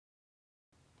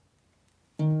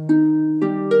Hi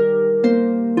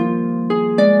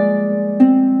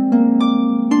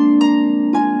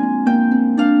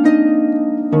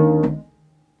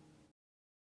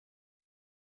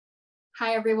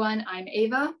everyone, I'm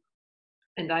Ava.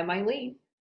 And I'm Eileen.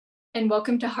 And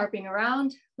welcome to Harping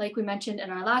Around. Like we mentioned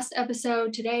in our last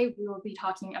episode, today we will be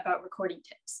talking about recording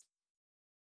tips.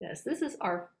 Yes, this is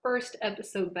our first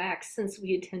episode back since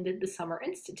we attended the Summer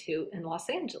Institute in Los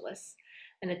Angeles.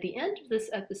 And at the end of this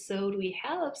episode, we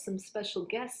have some special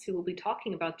guests who will be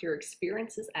talking about their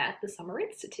experiences at the Summer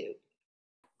Institute.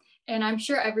 And I'm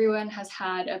sure everyone has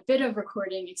had a bit of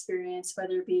recording experience,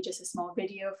 whether it be just a small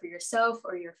video for yourself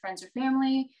or your friends or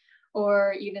family,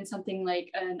 or even something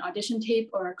like an audition tape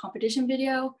or a competition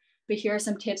video. But here are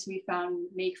some tips we found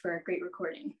make for a great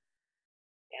recording.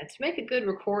 Yeah, to make a good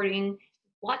recording,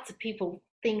 lots of people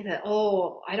think that,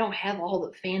 oh, I don't have all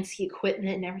the fancy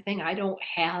equipment and everything. I don't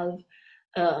have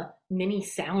a mini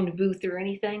sound booth or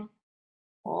anything.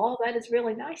 All that is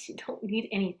really nice. You don't need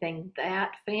anything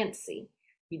that fancy.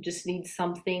 You just need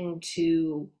something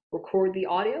to record the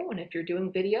audio, and if you're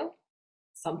doing video,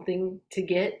 something to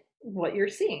get what you're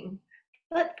seeing.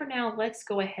 But for now, let's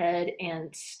go ahead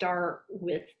and start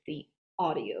with the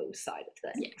audio side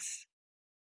of things. Yes.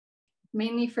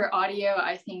 Mainly for audio,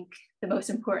 I think the most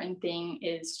important thing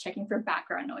is checking for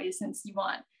background noise, since you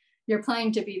want your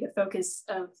playing to be the focus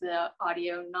of the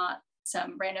audio, not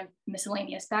some random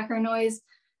miscellaneous background noise.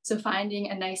 So finding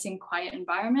a nice and quiet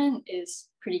environment is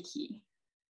pretty key.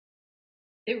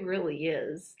 It really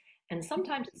is. And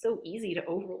sometimes it's so easy to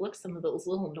overlook some of those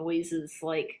little noises,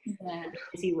 like Yeah. a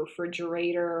busy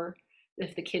refrigerator,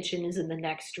 if the kitchen is in the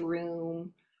next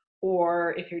room,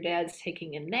 or if your dad's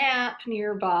taking a nap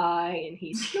nearby and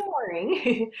he's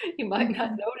snoring. You might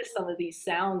not notice some of these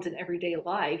sounds in everyday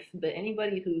life, but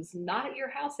anybody who's not at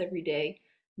your house every day,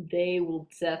 they will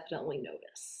definitely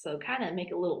notice. So kind of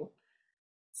make a little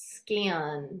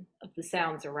scan of the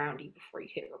sounds around you before you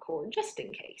hit record, just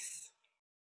in case.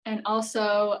 And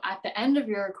also at the end of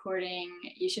your recording,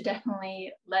 you should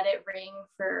definitely let it ring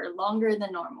for longer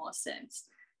than normal, since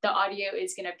the audio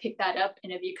is going to pick that up.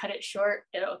 And if you cut it short,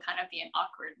 it'll kind of be an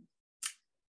awkward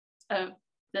of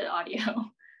the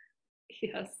audio.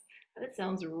 Yes, that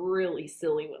sounds really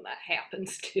silly when that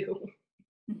happens too.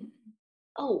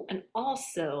 Oh, and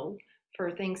also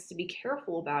for things to be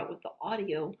careful about with the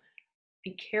audio,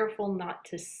 be careful not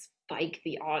to spike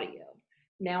the audio.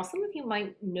 Now, some of you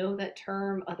might know that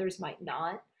term, others might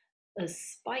not. A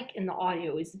spike in the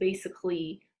audio is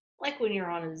basically like when you're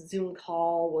on a Zoom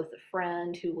call with a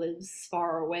friend who lives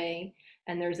far away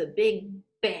and there's a big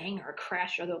bang or a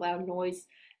crash or other loud noise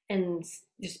and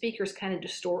your speakers kind of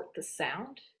distort the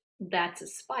sound. That's a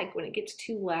spike when it gets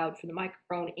too loud for the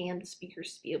microphone and the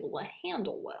speakers to be able to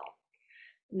handle well.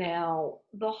 Now,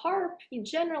 the harp, you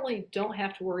generally don't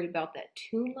have to worry about that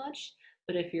too much,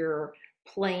 but if you're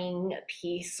playing a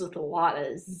piece with a lot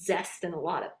of zest and a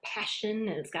lot of passion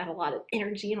and it's got a lot of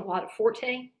energy and a lot of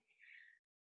forte,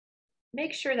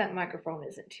 make sure that microphone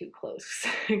isn't too close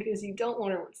because you don't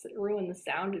want to ruin the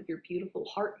sound of your beautiful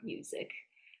harp music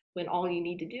when all you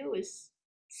need to do is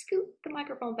scoot the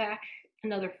microphone back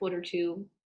another foot or two,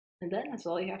 and then that's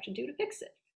all you have to do to fix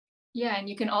it. Yeah, and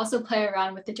you can also play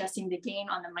around with adjusting the gain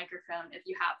on the microphone if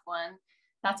you have one.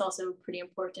 That's also pretty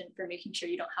important for making sure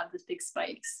you don't have those big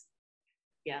spikes.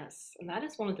 Yes, and that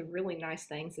is one of the really nice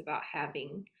things about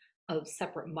having a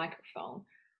separate microphone.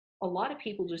 A lot of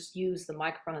people just use the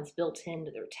microphone that's built into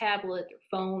their tablet, their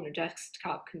phone, their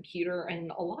desktop computer,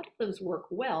 and a lot of those work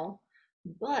well.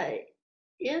 But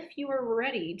if you are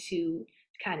ready to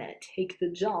kind of take the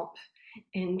jump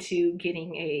into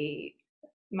getting a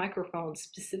microphone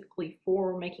specifically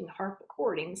for making harp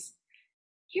recordings,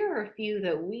 here are a few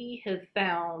that we have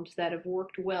found that have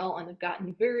worked well and have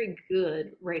gotten very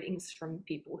good ratings from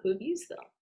people who have used them.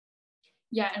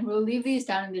 Yeah, and we'll leave these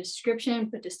down in the description,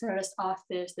 but to start us off,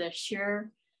 there's the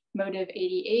Shure Motive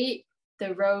 88,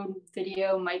 the Rode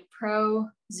VideoMic Pro,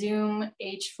 Zoom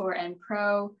H4N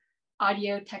Pro,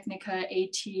 Audio Technica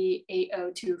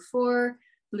AT8024,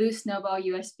 Blue Snowball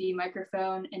USB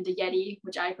microphone, and the Yeti,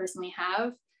 which I personally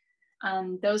have.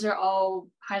 Those are all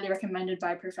highly recommended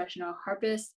by professional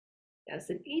harpists.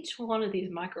 Yes, and each one of these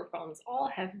microphones all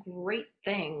have great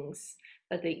things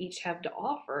that they each have to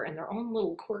offer and their own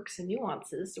little quirks and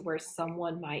nuances, where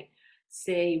someone might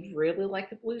say really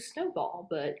like the Blue Snowball,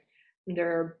 but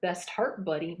their best harp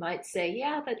buddy might say,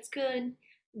 yeah, that's good,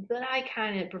 but I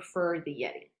kind of prefer the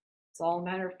Yeti. It's all a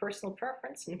matter of personal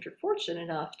preference, and if you're fortunate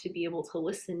enough to be able to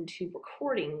listen to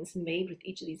recordings made with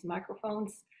each of these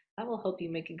microphones, that will help you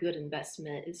make a good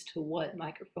investment as to what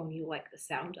microphone you like the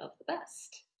sound of the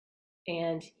best.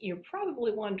 And you're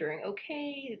probably wondering,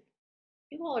 okay,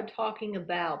 you all are talking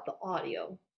about the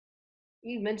audio.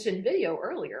 You mentioned video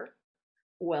earlier.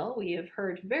 Well, we have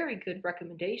heard very good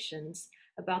recommendations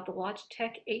about the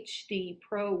Logitech HD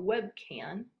Pro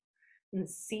webcam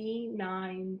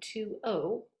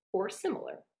C920 or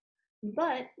similar.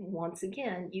 But once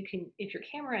again, you can, if your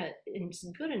camera is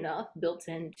good enough, built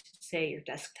into, say, your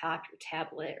desktop, your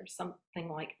tablet, or something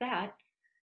like that,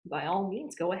 by all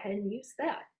means, go ahead and use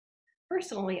that.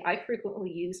 Personally, I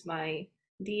frequently use my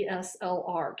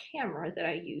DSLR camera that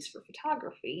I use for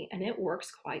photography, and it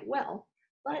works quite well.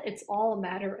 But it's all a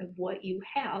matter of what you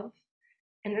have,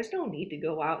 and there's no need to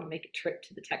go out and make a trip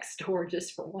to the tech store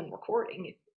just for one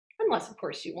recording, unless, of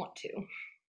course, you want to.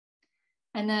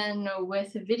 And then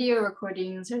with video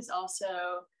recordings, there's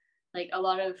also like a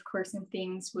lot of quirks and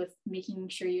things with making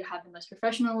sure you have the most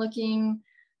professional looking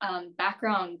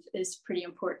background is pretty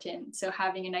important. So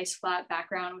having a nice flat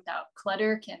background without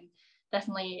clutter can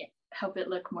definitely help it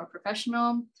look more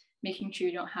professional. Making sure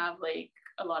you don't have like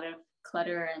a lot of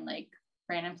clutter and like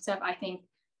random stuff. I think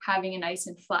having a nice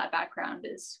and flat background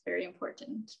is very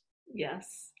important.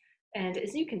 Yes. And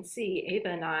as you can see, Ava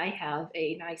and I have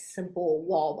a nice simple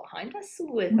wall behind us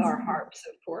with our harps,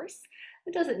 of course.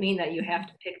 It doesn't mean that you have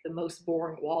to pick the most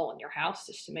boring wall in your house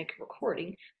just to make a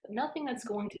recording, but nothing that's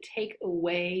going to take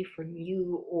away from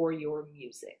you or your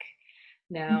music.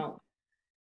 Now,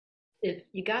 if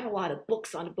you got a lot of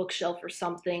books on a bookshelf or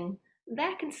something,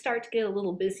 that can start to get a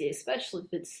little busy, especially if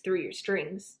it's through your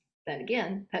strings. Then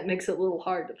again, that makes it a little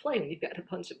hard to play when you've got a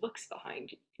bunch of books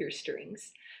behind your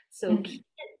strings. So keep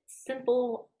it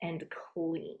simple and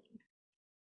clean.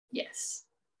 Yes.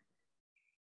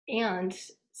 And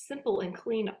simple and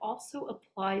clean also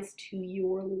applies to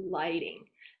your lighting.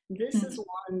 This is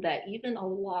one that even a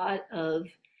lot of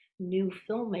new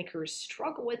filmmakers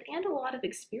struggle with, and a lot of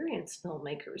experienced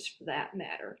filmmakers for that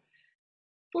matter.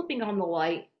 Flipping on the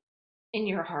light in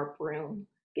your harp room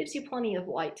gives you plenty of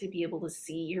light to be able to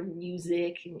see your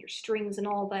music and your strings and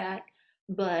all that,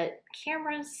 but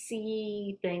cameras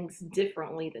see things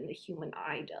differently than the human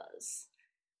eye does.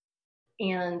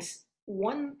 And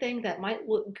one thing that might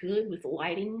look good with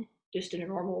lighting just in a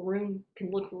normal room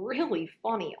can look really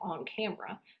funny on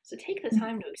camera. So take the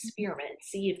time to experiment,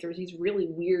 see if there's these really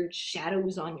weird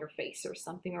shadows on your face or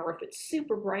something, or if it's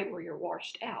super bright where you're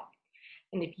washed out.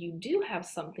 And if you do have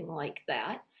something like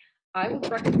that, I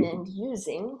would recommend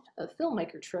using a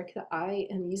filmmaker trick that I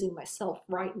am using myself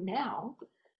right now.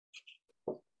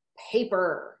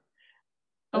 Paper.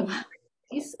 A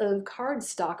piece of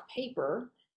cardstock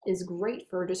paper is great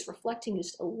for just reflecting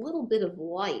just a little bit of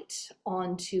light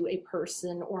onto a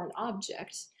person or an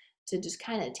object to just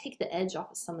kind of take the edge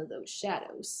off of some of those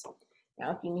shadows.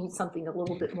 Now, if you need something a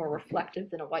little bit more reflective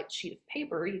than a white sheet of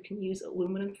paper, you can use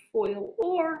aluminum foil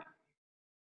or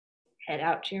head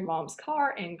out to your mom's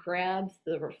car and grab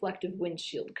the reflective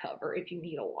windshield cover if you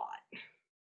need a lot.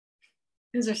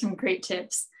 Those are some great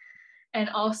tips. And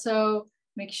also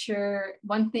make sure,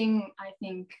 one thing I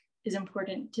think is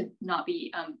important to not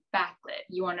be backlit.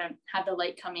 You want to have the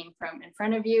light coming from in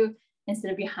front of you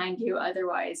instead of behind you.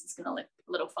 Otherwise, it's going to look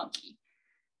a little funky.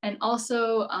 And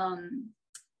also,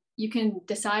 you can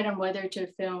decide on whether to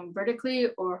film vertically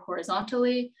or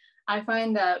horizontally. I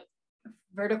find that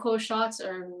vertical shots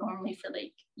are normally for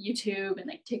like YouTube and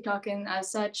like TikTok and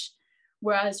as such,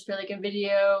 whereas for like a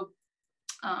video,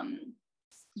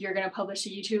 you're going to publish to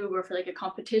YouTube or for like a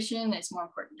competition, it's more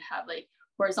important to have like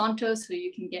horizontal so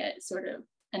you can get sort of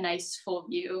a nice full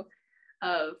view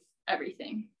of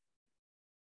everything.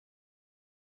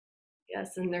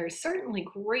 Yes, and there's certainly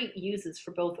great uses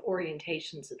for both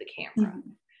orientations of the camera.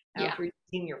 Now, if you're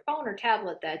using your phone or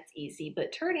tablet, that's easy,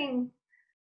 but turning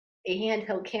a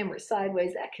handheld camera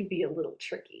sideways, that can be a little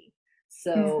tricky.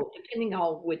 So depending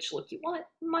on which look you want,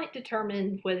 might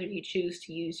determine whether you choose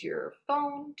to use your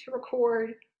phone to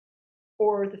record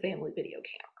or the family video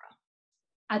camera.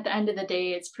 At the end of the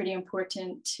day, it's pretty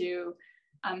important to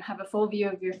have a full view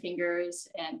of your fingers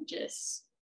and just,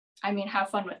 have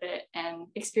fun with it and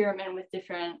experiment with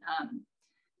different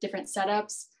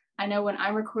setups. I know when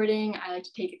I'm recording, I like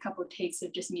to take a couple of takes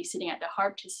of just me sitting at the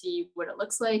harp to see what it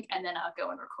looks like, and then I'll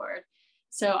go and record.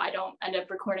 So I don't end up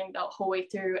recording the whole way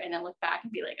through and then look back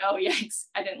and be like, oh, yikes,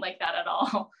 I didn't like that at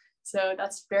all. So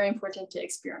that's very important to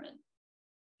experiment.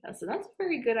 So that's a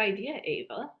very good idea,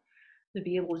 Ava, to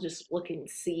be able to just look and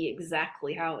see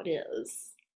exactly how it is.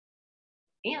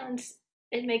 And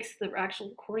it makes the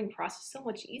actual recording process so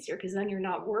much easier because then you're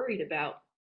not worried about,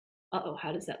 uh-oh,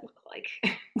 how does that look like?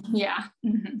 Yeah.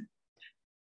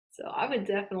 So I would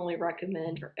definitely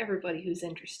recommend for everybody who's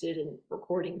interested in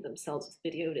recording themselves with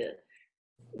video to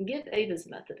Give Ava's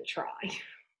method a try.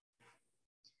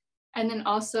 And then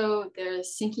also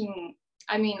there's syncing.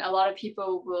 I mean, a lot of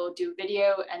people will do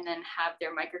video and then have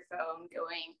their microphone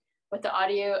going with the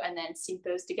audio and then sync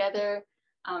those together.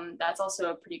 That's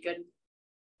also a pretty good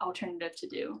alternative to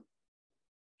do.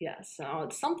 Yeah, so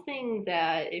it's something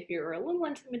that if you're a little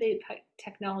intimidated by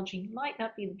technology, might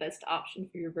not be the best option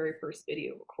for your very first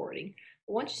video recording.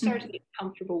 But once you start to get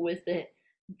comfortable with it,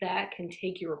 that can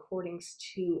take your recordings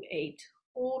to a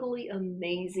totally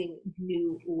amazing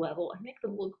new level and make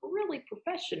them look really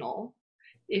professional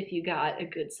if you got a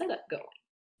good setup going.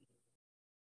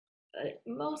 But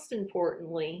most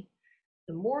importantly,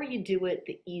 the more you do it,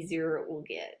 the easier it will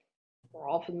get. We're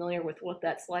all familiar with what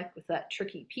that's like with that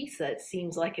tricky piece that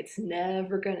seems like it's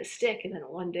never going to stick and then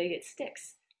one day it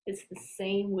sticks. It's the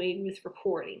same way with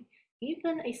recording.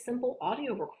 Even a simple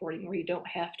audio recording where you don't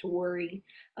have to worry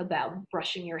about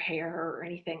brushing your hair or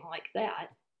anything like that.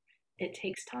 It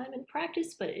takes time and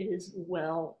practice, but it is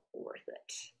well worth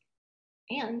it.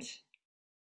 And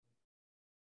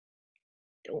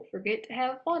don't forget to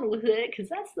have fun with it, because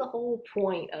that's the whole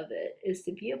point of it, is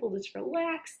to be able to just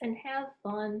relax and have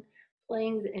fun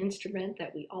playing the instrument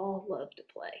that we all love to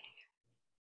play.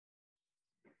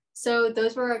 So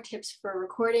those were our tips for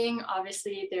recording.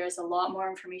 Obviously, there's a lot more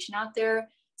information out there.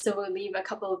 So we'll leave a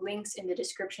couple of links in the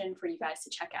description for you guys to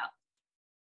check out.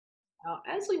 Now,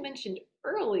 as we mentioned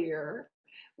earlier,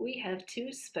 we have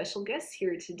two special guests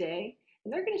here today,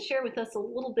 and they're going to share with us a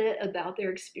little bit about their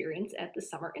experience at the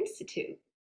Summer Institute.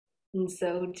 And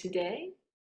so today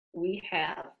we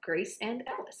have Grace and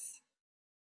Alice.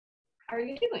 How are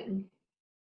you doing?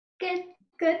 Good,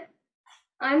 good.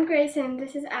 I'm Grace and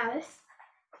this is Alice.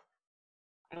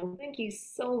 Well, thank you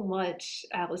so much,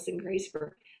 Alice and Grace,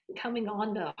 for coming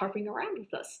on to Harping Around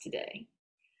with us today.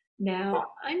 Now,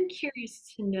 I'm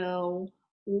curious to know,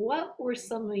 what were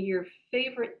some of your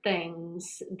favorite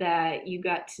things that you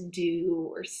got to do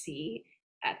or see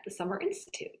at the Summer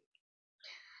Institute?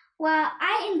 Well,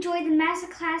 I enjoyed the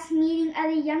masterclass. Meeting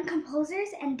other young composers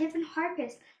and different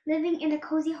harpists. Living in a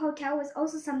cozy hotel was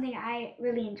also something I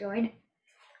really enjoyed.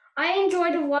 I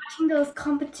enjoyed watching those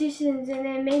competitions, and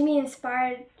it made me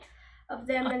inspired of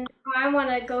them, and I want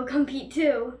to go compete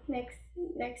too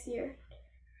next year.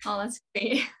 Oh, that's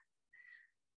great.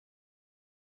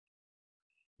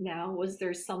 Now, was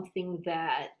there something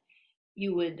that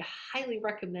you would highly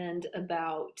recommend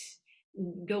about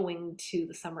going to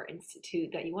the Summer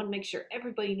Institute that you want to make sure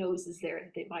everybody knows is there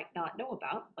that they might not know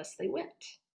about unless they went?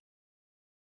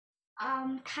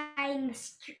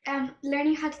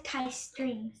 Learning how to tie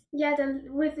strings. Yeah,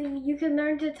 you can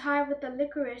learn to tie with the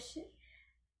licorice.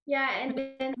 Yeah, and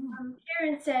then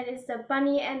Karen said it's the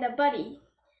bunny and the buddy.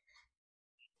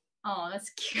 Oh, that's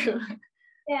cute.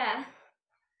 Yeah.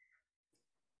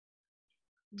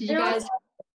 Did you guys?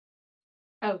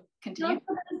 Oh, continue.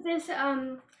 This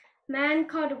man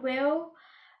called Will.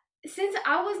 Since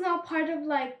I was not part of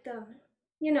like the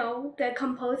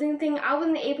composing thing, I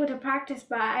wasn't able to practice,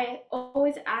 but I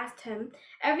always asked him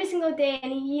every single day,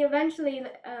 and he eventually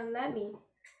let me.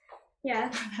 Yeah.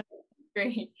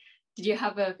 Great. Did you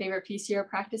have a favorite piece you were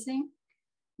practicing?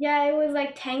 Yeah, it was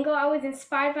like tango. I was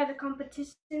inspired by the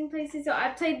competition places, so I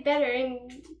played better when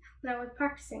I was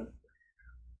practicing.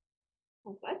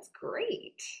 Well, that's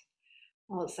great.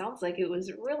 Well, it sounds like it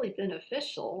was really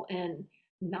beneficial, and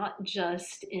not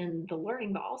just in the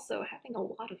learning, but also having a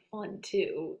lot of fun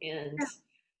too. And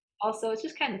also, it's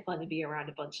just kind of fun to be around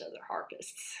a bunch of other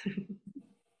harpists.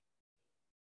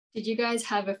 Did you guys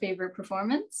have a favorite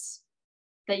performance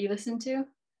that you listened to?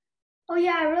 Oh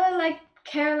yeah, I really liked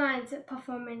Caroline's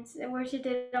performance where she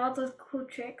did all those cool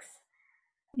tricks.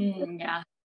 Yeah,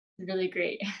 really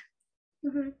great.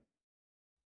 Mm-hmm.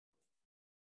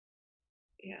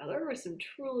 Yeah, there were some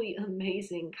truly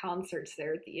amazing concerts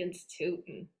there at the Institute.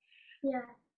 And yeah.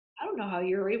 I don't know how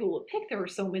you were able to pick. There were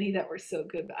so many that were so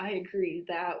good, but I agree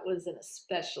that was an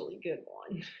especially good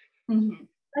one. Mm-hmm.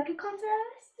 Like a concert,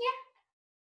 Alice?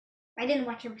 Yeah. I didn't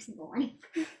watch every single one.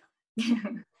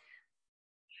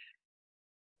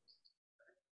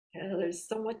 Yeah, there's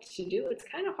so much to do. It's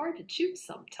kind of hard to choose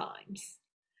sometimes.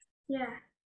 Yeah.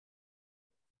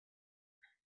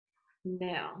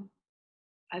 Now,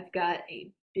 I've got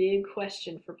a big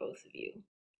question for both of you.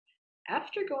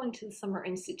 After going to the Summer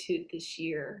Institute this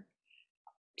year,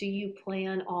 do you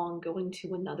plan on going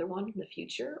to another one in the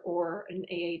future or an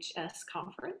AHS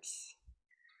conference?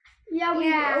 Yeah,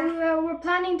 we're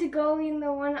planning to go in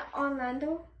the one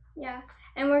Orlando. Yeah.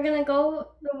 And we're gonna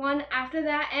go the one after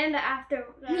that and after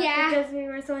that because we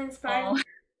were so inspired. Oh.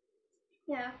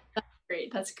 Yeah. That's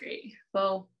great. That's great.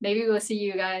 Well, maybe we'll see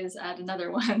you guys at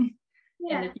another one.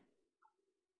 Yeah.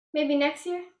 maybe next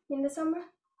year in the summer.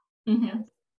 Mm-hmm.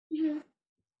 Mm-hmm.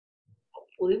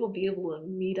 Hopefully we'll be able to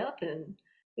meet up and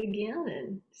again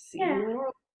and see you in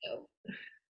Orlando.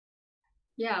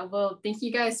 Yeah, well, thank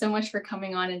you guys so much for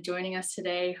coming on and joining us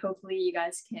today. Hopefully you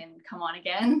guys can come on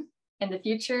again in the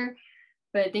future,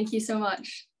 but thank you so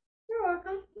much. You're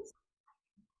welcome.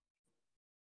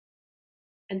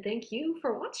 And thank you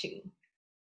for watching.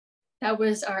 That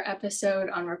was our episode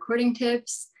on recording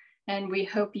tips, and we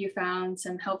hope you found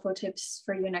some helpful tips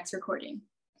for your next recording.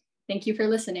 Thank you for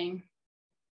listening.